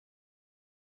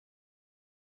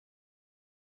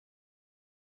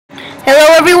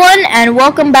Hello everyone and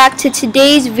welcome back to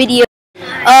today's video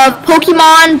of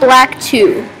Pokemon Black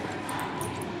 2.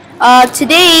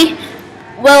 Today,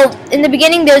 in the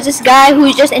beginning there's this guy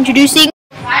who's just introducing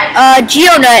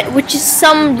Geonut, which is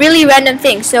some really random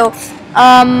thing. So,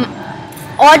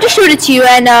 I'll just shoot it to you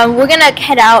and we're gonna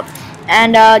head out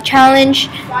and challenge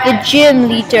the gym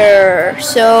leader.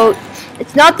 So,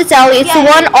 it's not this alley, it's the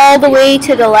one all the way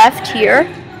to the left here.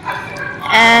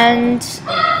 And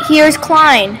here's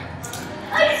Klein.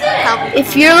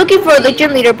 If you're looking for the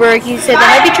gym leader, Berg, he said there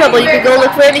might be trouble. You could go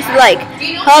look for him if you like.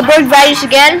 Berg vanished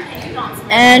again.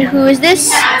 And who is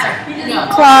this?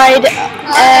 Clyde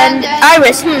and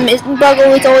Iris. Isn't Berg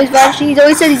always vanishing? He's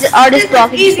always said he's an artist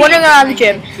block. He's just wandering around the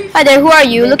gym. Hi there, who are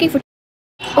you? Looking for...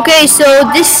 Okay,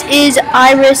 so this is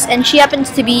Iris, and she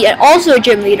happens to be also a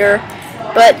gym leader.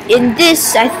 But in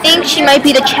this, I think she might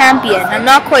be the champion. I'm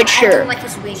not quite sure.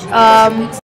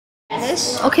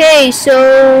 Okay,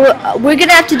 so we're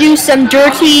gonna have to do some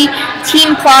dirty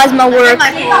Team Plasma work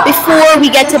before we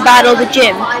get to battle the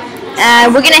gym.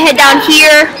 And we're gonna head down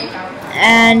here,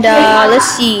 and let's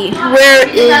see, where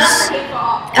is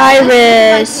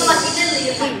Iris?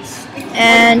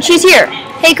 And she's here.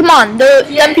 Hey, come on, the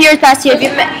Pier is past here. If you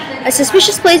met a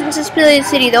suspicious place in Suspicious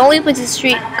City, the only place is the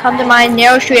street come to mind,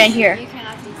 narrow street and here.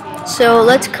 So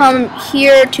let's come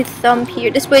here to Thumb here.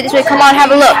 This way, come on,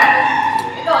 have a look.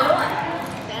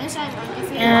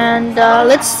 And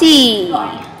let's see.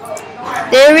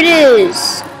 There it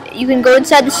is. You can go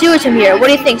inside the sewers from here. What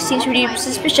do you think? Seems pretty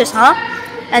suspicious, huh?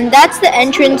 And that's the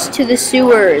entrance to the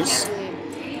sewers.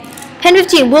 Pen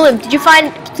 15, William, did you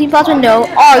find Team Plasma? No.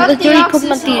 Oh, the dirty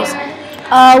Pokemon thieves.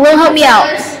 Will help me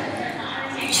out.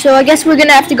 So I guess we're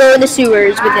gonna have to go in the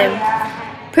sewers with him.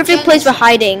 Perfect place for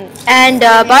hiding. And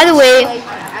by the way,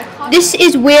 this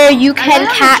is where you can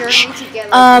catch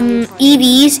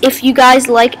EVs if you guys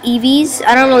like EVs.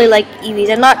 I don't really like EVs.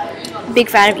 I'm not a big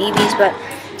fan of EVs, but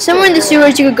somewhere in the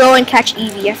sewers you could go and catch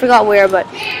EV. I forgot where, but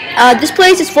this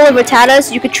place is full of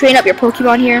Rattatas. You could train up your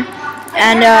Pokemon here.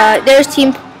 And there's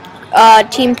Team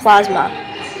Plasma.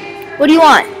 What do you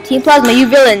want? Team Plasma, you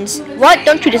villains. What?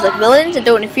 Don't treat us like villains and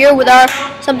don't interfere with our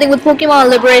something with Pokemon.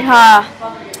 Liberate, ha.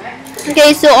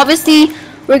 Okay, so obviously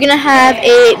we're gonna have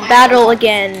a battle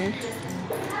again.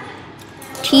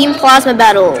 Team Plasma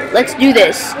battle. Let's do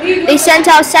this. They sent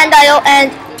out Sandile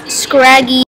and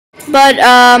Scraggy, but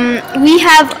we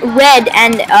have Red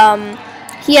and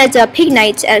he has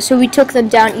Pignites, so we took them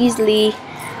down easily.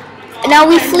 And now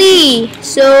we flee,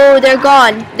 so they're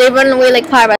gone. They run away like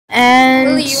pirates.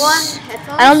 And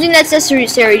I don't think that's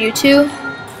necessary, you two.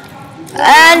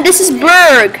 And this is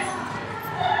Berg.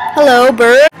 Hello,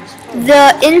 Berg.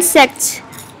 The insect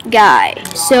guy.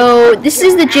 So this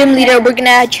is the gym leader we're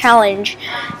gonna challenge,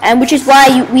 and which is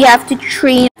why we have to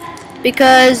train,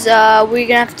 because we're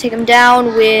gonna have to take him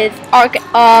down with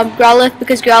Growlithe,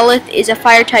 because Growlithe is a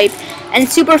fire type and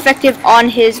super effective on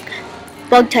his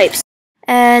bug types.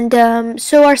 And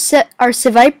so our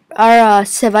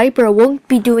Seviper won't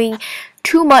be doing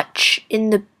too much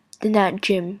in that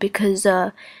gym, because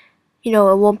you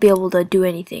know, it won't be able to do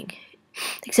anything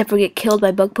except for get killed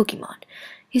by bug Pokemon.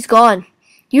 He's gone.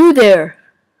 You there!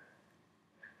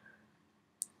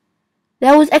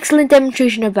 That was excellent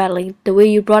demonstration of battling. The way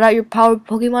you brought out your powered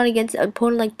Pokemon against an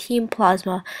opponent like Team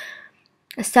Plasma.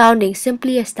 Astounding.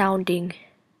 Simply astounding.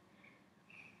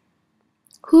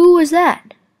 Who was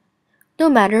that? No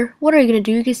matter. What are you gonna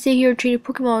do? You can stay here and train your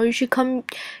Pokemon, or you should come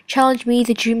challenge me,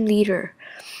 the gym leader.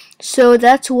 So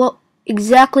that's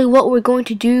exactly what we're going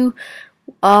to do.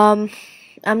 I'm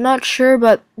not sure,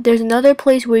 but there's another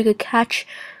place where you could catch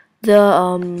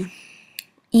the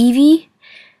Eevee.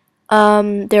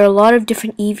 There are a lot of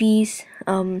different Eevees.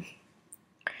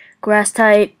 Grass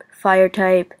type, fire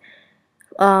type.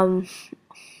 There's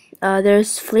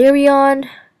Flareon,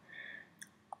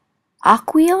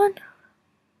 Aqueon,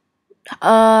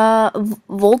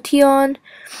 Volteon,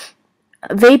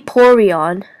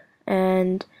 Vaporeon,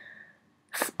 and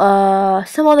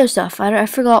some other stuff. I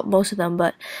forgot most of them,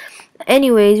 but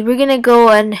anyways, we're gonna go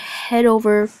and head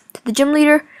over to the gym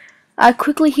leader. I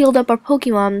quickly healed up our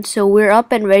Pokemon, so we're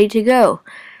up and ready to go.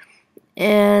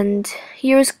 And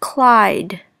here's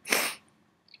Clyde.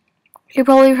 You're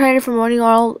probably tired from running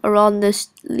all around the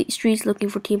streets looking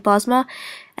for Team Plasma.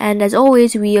 And as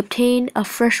always, we obtain a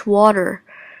fresh water.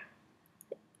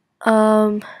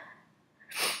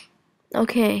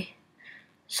 Okay.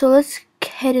 So let's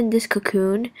head in this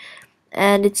cocoon.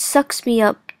 And it sucks me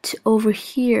up to over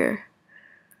here.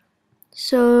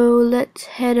 So let's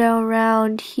head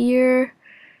around here,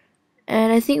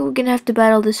 and I think we're gonna have to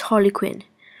battle this Harlequin.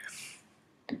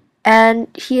 And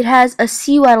he has a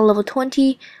Seawaddle level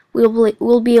 20,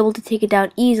 we'll be able to take it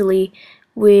down easily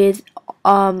with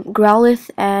Growlithe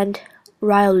and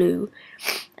Riolu.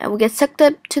 And we get sucked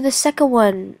up to the second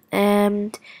one.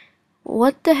 And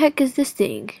what the heck is this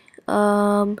thing?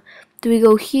 Do we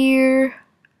go here?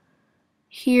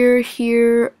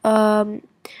 Here?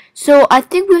 So I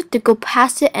think we have to go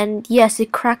past it, and yes,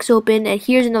 it cracks open, and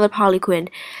here's another Poliquin.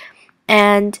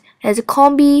 And there's a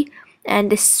Combi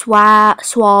and a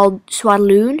Swadloon.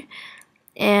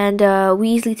 And we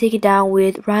easily take it down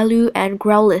with Riolu and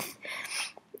Growlithe.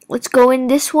 Let's go in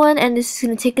this one, and this is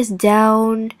going to take us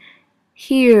down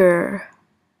here.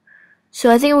 So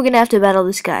I think we're going to have to battle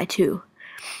this guy too.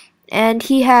 And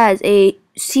he has a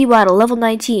Sea Battle level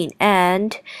 19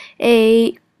 and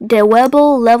a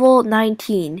Dewebble level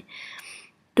 19.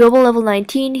 Dewebble level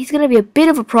 19, he's going to be a bit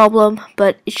of a problem,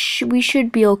 but we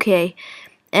should be okay.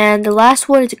 And the last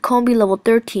one is a Combi level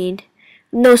 13.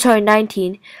 No, sorry,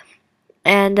 19.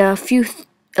 And a few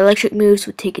electric moves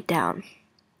would take it down.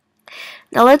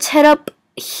 Now let's head up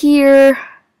here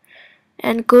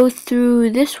and go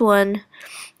through this one.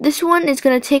 This one is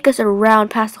going to take us around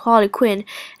past the Poliquin,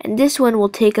 and this one will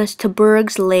take us to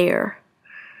Berg's lair.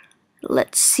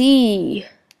 Let's see.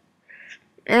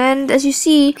 And as you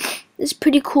see, it's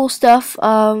pretty cool stuff.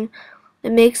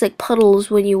 It makes like puddles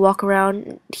when you walk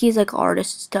around. He's like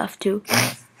artist stuff too.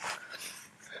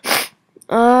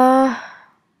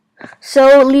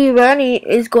 So Leavanny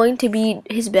is going to be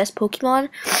his best Pokemon,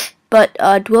 but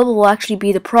Dwebble will actually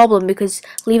be the problem because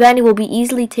Leavanny will be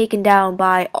easily taken down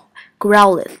by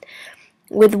Growlithe.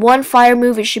 With one fire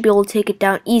move, it should be able to take it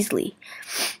down easily.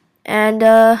 And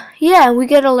yeah, we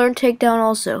get a learn takedown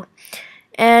also.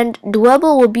 And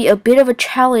Dwebble will be a bit of a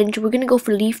challenge. We're gonna go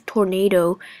for Leaf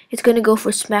Tornado. It's gonna go for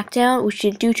Smackdown, which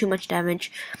didn't do too much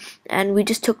damage. And we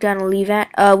just took down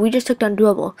we just took down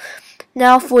Dwebble.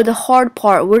 Now for the hard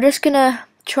part, we're just gonna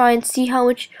try and see how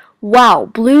much. Wow,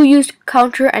 Blue used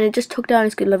Counter and it just took down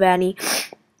his good Leavanny.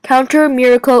 Counter,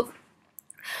 Miracle,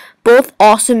 both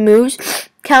awesome moves.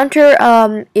 Counter,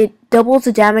 it doubles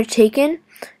the damage taken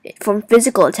from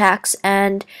physical attacks,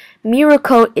 and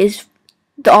Miracle is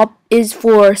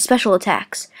for special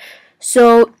attacks.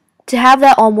 So to have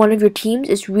that on one of your teams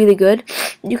is really good.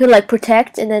 You can like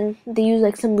protect, and then they use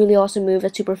like some really awesome move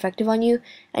that's super effective on you,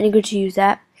 and you get to use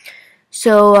that.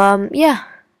 So yeah.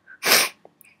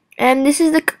 And this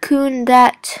is the cocoon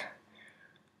that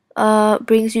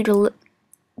brings you to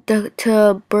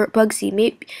Bugsy.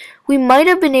 Maybe we might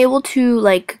have been able to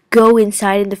like go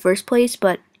inside in the first place,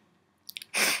 but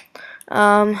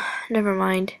never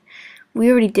mind. We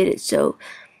already did it. So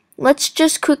let's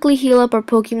just quickly heal up our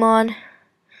Pokemon.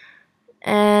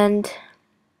 And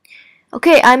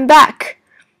okay, I'm back.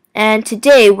 And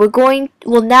today we're going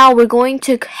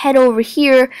to head over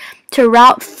here to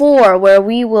Route 4, where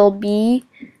we will be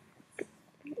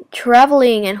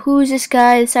traveling. And who's this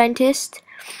guy, the scientist?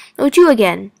 Oh, it's you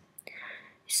again.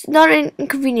 It's not an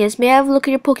inconvenience. May I have a look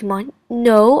at your Pokemon?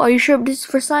 No. Are you sure this is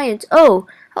for science? Oh,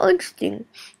 how interesting.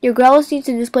 Your Growlithe needs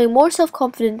to display more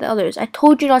self-confidence than others. I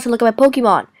told you not to look at my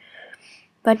Pokemon.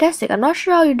 Fantastic. I'm not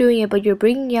sure how you're doing it, but you're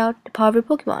bringing out the power of your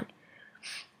Pokemon.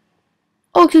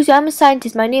 Oh, excuse me. I'm a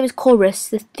scientist. My name is Colress.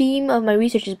 The theme of my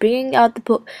research is bringing out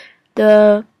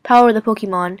the power of the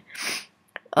Pokemon.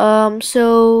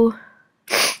 So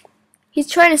he's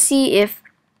trying to see if.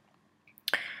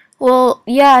 Well,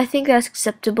 yeah, I think that's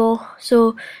acceptable.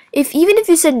 So even if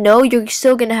you said no, you're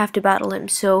still gonna have to battle him.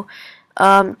 So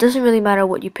it doesn't really matter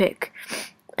what you pick.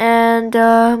 And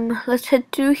let's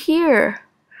head through here.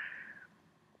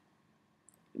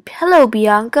 Hello,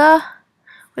 Bianca.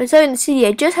 When I was in the city,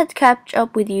 I just had to catch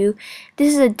up with you.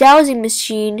 This is a dowsing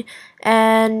machine,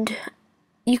 and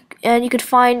you could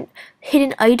find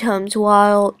hidden items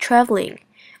while traveling.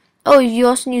 Oh, you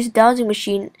also use a dowsing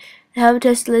machine,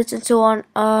 habitat lists, and so on.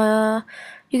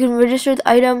 You can register the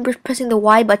item by pressing the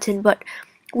Y button, but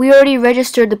we already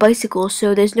registered the bicycle,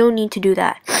 so there's no need to do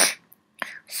that.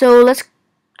 So let's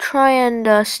try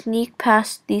and sneak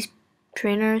past these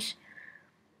trainers,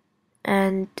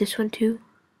 and this one too.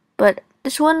 But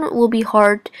this one will be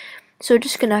hard, so we're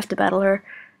just gonna have to battle her.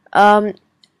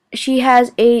 She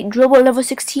has a Dribble level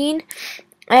 16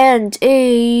 and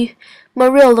a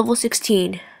Marill level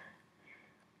 16.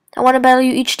 I want to battle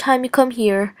you each time you come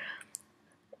here.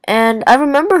 And I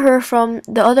remember her from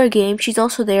the other game. She's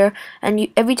also there, and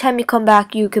every time you come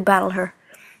back, you could battle her,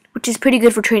 which is pretty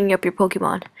good for training up your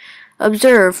Pokemon.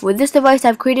 Observe. With this device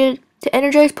I've created to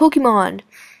energize Pokemon.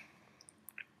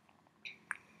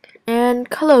 And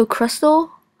hello,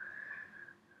 Crystal.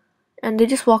 And they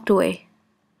just walked away.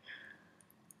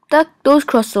 Those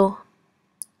Crystal.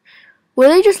 Were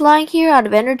they just lying here out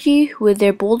of energy with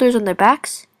their boulders on their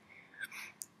backs?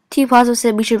 T Plaza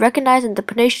said we should recognize the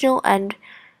potential and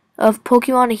of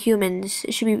Pokemon and humans.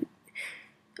 It should be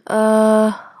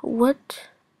what?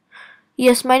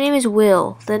 Yes, my name is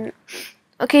Will. Then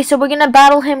okay, so we're gonna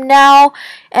battle him now,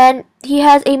 and he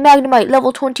has a Magnemite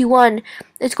level 21.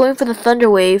 It's going for the Thunder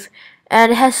Wave,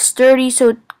 and it has Sturdy, so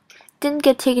it didn't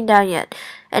get taken down yet.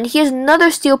 And he has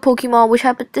another Steel Pokemon, which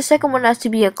happened. The second one has to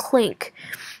be a Clink.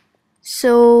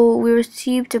 So we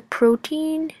received a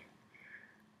Protein,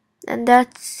 and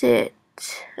that's it.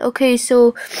 Okay,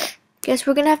 so guess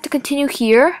we're gonna have to continue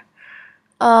here.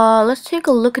 Let's take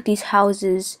a look at these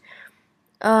houses.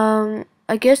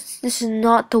 I guess this is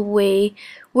not the way.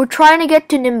 We're trying to get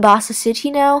to Nimbasa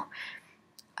City now.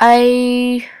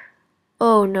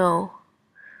 Oh no.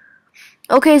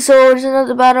 Okay, so there's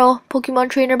another battle, Pokemon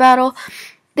trainer battle.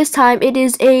 This time it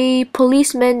is a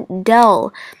policeman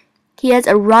Dell. He has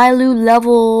a Railu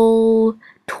level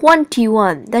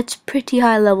 21. That's pretty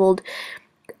high leveled.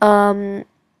 But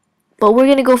we're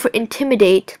gonna go for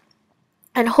Intimidate,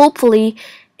 and hopefully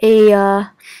a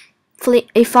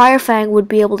Fire Fang would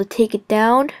be able to take it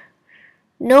down.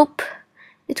 Nope.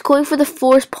 It's going for the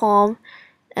Force Palm,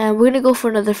 and we're gonna go for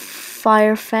another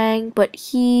Fire Fang, but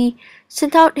he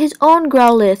sent out his own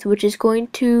Growlithe, which is going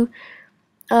to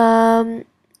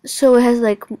so it has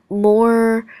like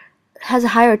has a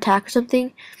higher attack or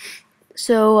something.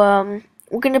 So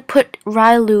we're gonna put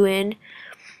Railu in.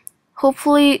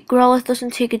 Hopefully Growlithe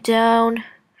doesn't take it down.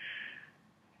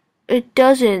 It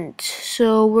doesn't,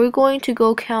 so we're going to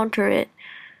go counter it.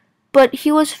 But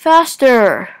he was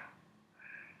faster.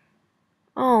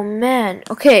 Oh man.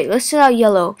 Okay, let's send out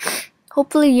Yellow.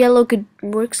 Hopefully Yellow could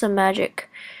work some magic.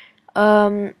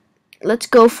 Let's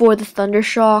go for the Thunder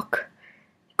Shock.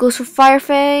 Goes for Fire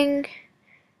Fang,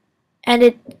 and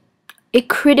it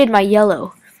critted my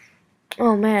Yellow.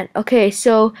 Oh man. Okay,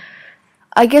 so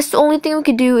I guess the only thing we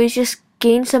could do is just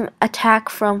gain some attack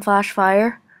from Flash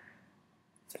Fire.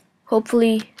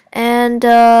 Hopefully. And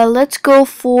let's go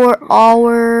for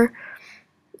our...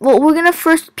 Well, we're gonna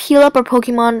first heal up our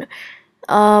Pokemon.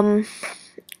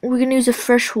 We're gonna use a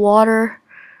fresh water.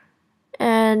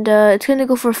 And it's gonna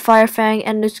go for Fire Fang,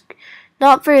 and it's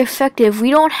not very effective.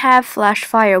 We don't have Flash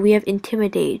Fire, we have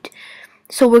Intimidate.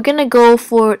 So we're gonna go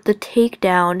for the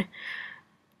takedown.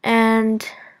 And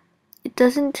it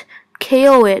doesn't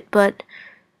KO it, but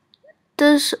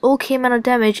does okay amount of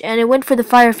damage, and it went for the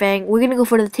Fire Fang. We're gonna go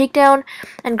for the takedown,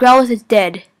 and Growlithe is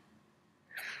dead.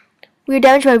 We are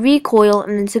damaged by recoil,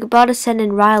 and it's about to send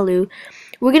in Railu.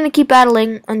 We're gonna keep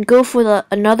battling and go for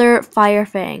another Fire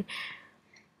Fang.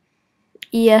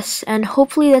 Yes, and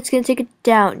hopefully that's gonna take it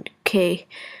down. Okay.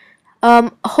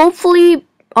 Hopefully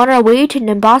on our way to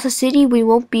Nimbasa City, we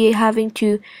won't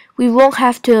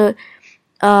have to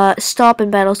stop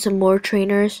and battle some more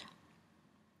trainers.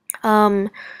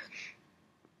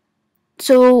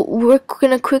 So we're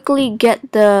gonna quickly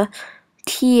get the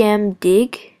TM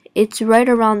Dig. It's right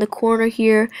around the corner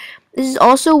here. This is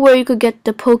also where you could get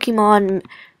the Pokemon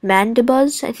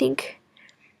Mandibuzz, I think.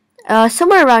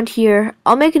 Somewhere around here.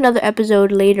 I'll make another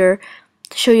episode later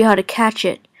to show you how to catch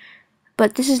it.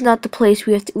 But this is not the place.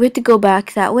 We have to go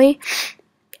back that way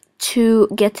to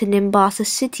get to Nimbasa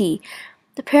City.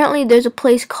 Apparently there's a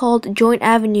place called Joint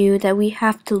Avenue that we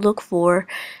have to look for,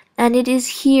 and it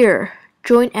is here.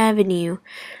 Joint Avenue.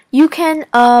 You can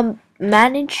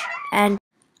manage, and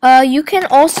you can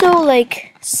also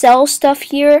like sell stuff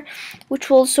here, which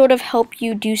will sort of help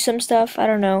you do some stuff. I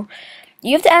don't know.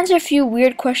 You have to answer a few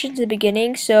weird questions at the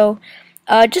beginning, so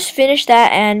just finish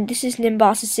that. And this is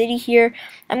Nimbasa City here.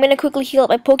 I'm gonna quickly heal up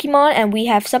my Pokemon, and we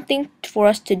have something for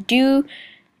us to do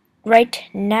right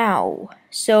now.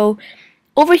 So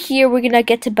over here we're gonna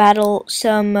get to battle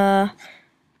some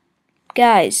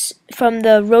guys from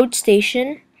the road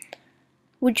station.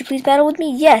 Would you please battle with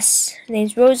me? Yes. Her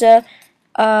name's Rosa.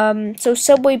 So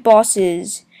subway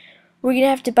bosses. We're gonna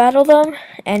have to battle them,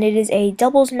 and it is a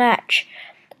doubles match.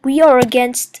 We are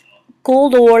against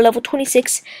Goldor level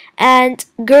 26 and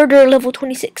Girder level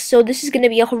 26. So this is gonna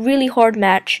be a really hard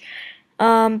match.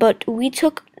 But we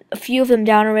took a few of them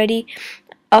down already.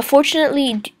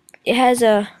 Fortunately, it has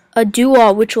a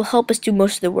duo which will help us do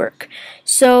most of the work.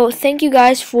 So thank you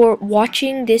guys for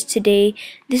watching this today.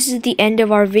 This is the end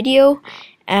of our video,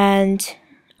 and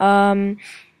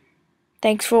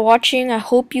thanks for watching. I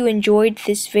hope you enjoyed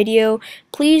this video.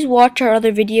 Please watch our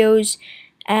other videos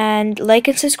and like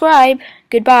and subscribe.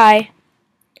 Goodbye.